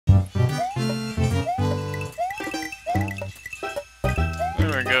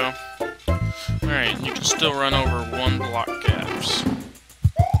we go. Alright, you can still run over 1 block gaps.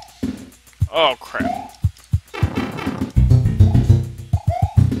 Oh, crap.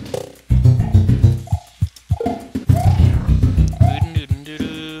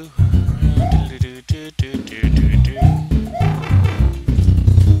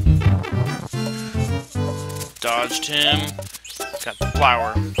 Dodged him. Got the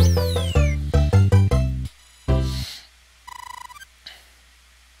flower.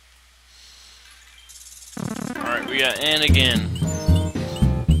 Alright, we got N again.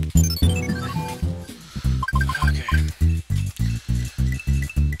 Okay.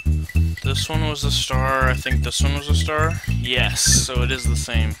 This one was a star. I think this one was a star. Yes, so it is the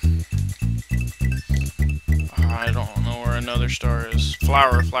same. I don't know where another star is.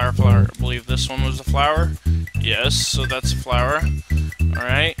 Flower, flower, flower. I believe this one was a flower. Yes, so that's a flower.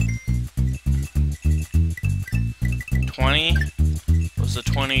 Alright. 20. Was the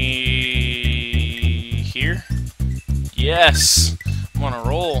 20 here? Yes! I'm on a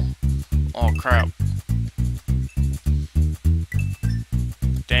roll. Oh, crap.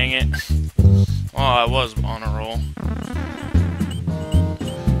 Dang it. Oh, I was on a roll.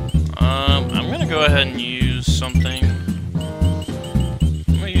 I'm gonna go ahead and use something. I'm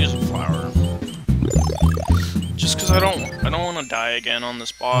gonna use a flower. Just because I don't want to die again on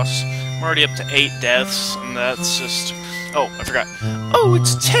this boss. I'm already up to 8 deaths, and that's just... Oh, I forgot. Oh,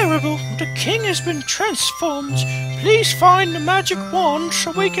 it's terrible! The king has been transformed! Please find the magic wand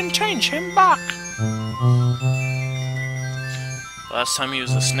so we can change him back! Last time he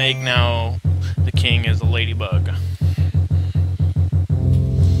was a snake, now the king is a ladybug.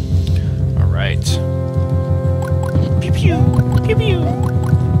 Alright. Pew pew! Pew pew!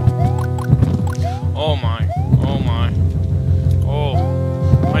 Oh my. Oh my. Oh.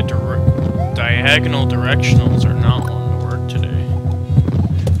 My diagonal directionals are not one to work today.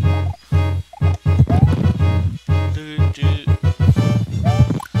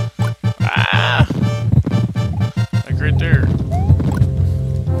 Ah! Like right there.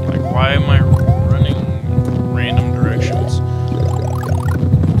 Like, why am I running random directions?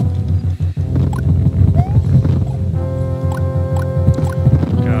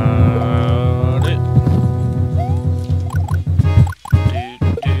 Got it. Okay.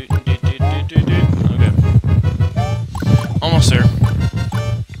 Almost there.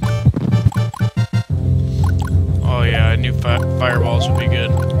 Oh yeah, I knew fireballs would be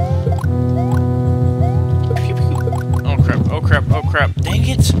good. Oh crap, oh crap, oh crap. Dang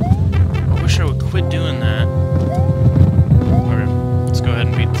it! I wish I would quit doing that. Okay, let's go ahead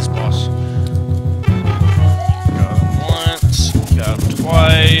and beat this boss. Got him once, got him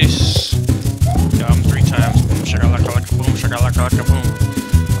twice, got him 3 times. Boom, shakalaka, boom, shakalaka, boom.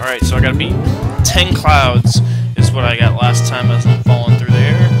 Alright, so I gotta beat 10 clouds, is what I got last time as I'm falling through the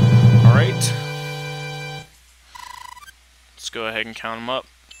air. Alright. Let's go ahead and count them up.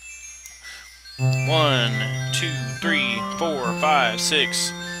 1, 2, 3, 4, 5,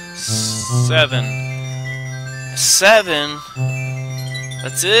 6, 7. 7?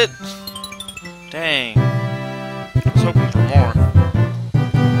 That's it? Dang. I was hoping for more.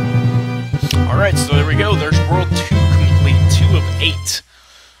 Alright, so there we go. There's World 2 complete. 2 of 8.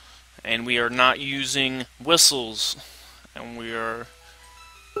 And we are not using whistles. And we are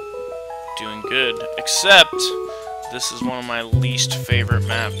doing good. Except, this is one of my least favorite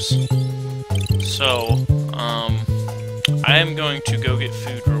maps. So, I am going to go get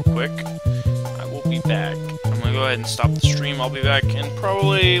food real quick. I will be back. I'm gonna go ahead and stop the stream. I'll be back in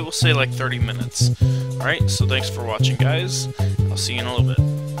probably, we'll say like 30 minutes. Alright, so thanks for watching, guys. I'll see you in a little bit.